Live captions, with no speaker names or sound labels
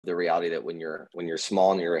the reality that when you're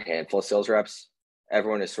small and you're a handful of sales reps,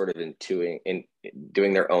 everyone is sort of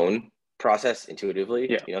doing their own process intuitively.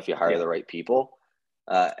 Yeah. If you hire the right people,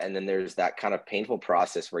 and then there's that kind of painful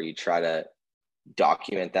process where you try to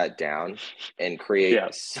document that down and create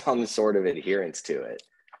some sort of adherence to it.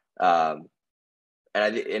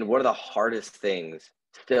 And one of the hardest things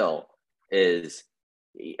still is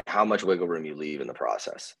how much wiggle room you leave in the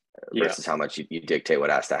process versus how much you dictate what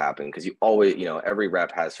has to happen. Because you always, every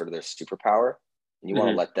rep has sort of their superpower, and you want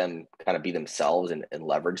to let them kind of be themselves and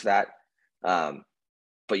leverage that.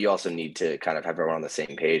 But you also need to kind of have everyone on the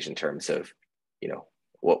same page in terms of,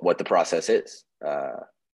 what the process is,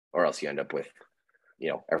 or else you end up with,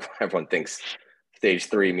 everyone thinks stage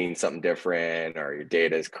 3 means something different, or your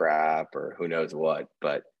data is crap, or who knows what.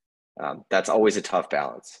 But that's always a tough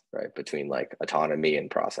balance, right, between like autonomy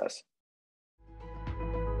and process.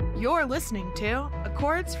 You're listening to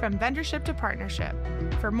Accords From Vendorship to Partnership.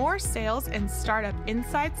 For more sales and startup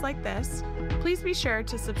insights like this, please be sure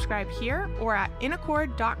to subscribe here or at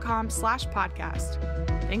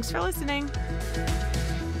inaccord.com/podcast. Thanks for listening.